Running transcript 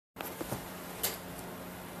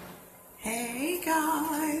Hey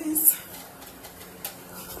guys.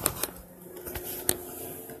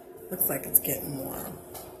 Looks like it's getting more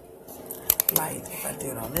light if I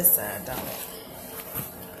do it on this side, don't it?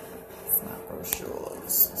 It's not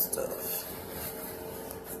brochures and stuff.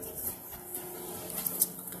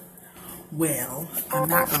 Well, I'm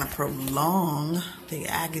not going to prolong the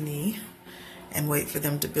agony and wait for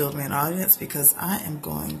them to build me an audience because I am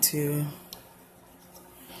going to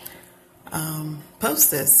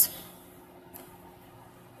post this.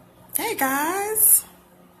 Hey guys.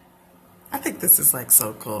 I think this is like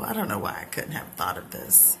so cool. I don't know why I couldn't have thought of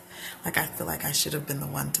this. Like I feel like I should have been the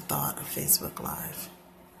one to thought of Facebook Live.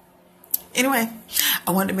 Anyway,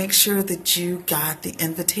 I wanted to make sure that you got the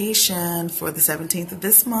invitation for the 17th of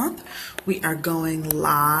this month. We are going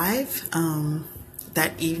live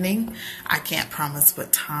that evening. I can't promise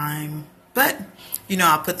what time, but you know,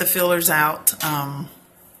 I'll put the fillers out.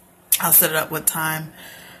 I'll set it up what time.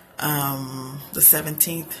 The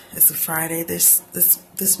 17th is a Friday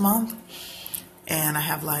this month, and I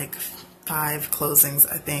have like 5 closings,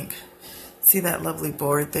 I think. See that lovely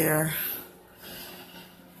board there?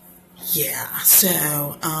 Yeah,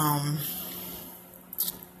 so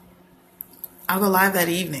I'll go live that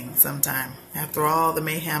evening sometime after all the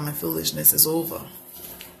mayhem and foolishness is over.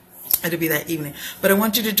 It'll be that evening, but I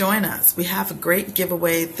want you to join us. We have a great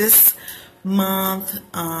giveaway this month.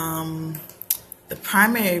 The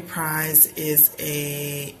primary prize is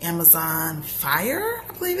a Amazon Fire,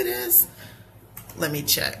 I believe it is. Let me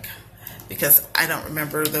check because I don't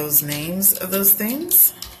remember those names of those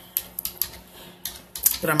things.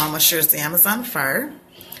 But I'm almost sure it's the Amazon Fire,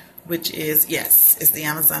 which is, yes, it's the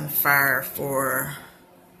Amazon Fire for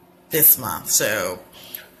this month. So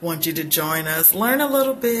I want you to join us, learn a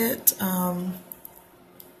little bit,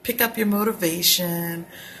 pick up your motivation.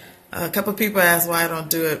 A couple of people asked why I don't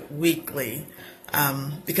do it weekly.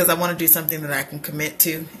 Because I want to do something that I can commit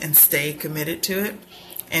to and stay committed to it.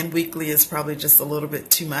 And weekly is probably just a little bit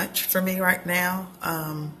too much for me right now.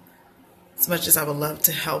 As much as I would love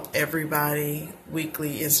to help everybody,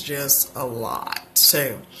 weekly is just a lot.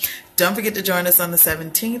 So don't forget to join us on the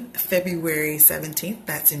 17th, February 17th.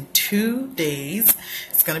 That's in 2 days.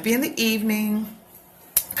 It's going to be in the evening.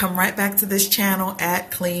 Come right back to this channel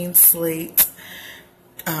at Clean Slate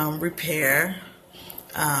Repair.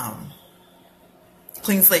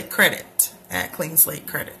 Clean Slate Credit, at Clean Slate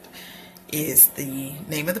Credit is the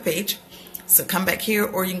name of the page. So come back here,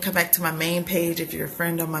 or you can come back to my main page. If you're a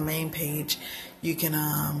friend on my main page, you can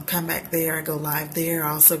come back there. I go live there.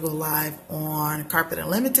 I also go live on Carpet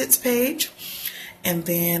Unlimited's page, and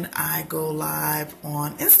then I go live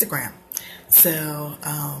on Instagram. So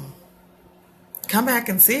come back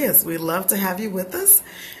and see us. We'd love to have you with us,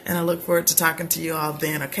 and I look forward to talking to you all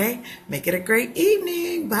then, okay? Make it a great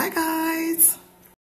evening. Bye, guys.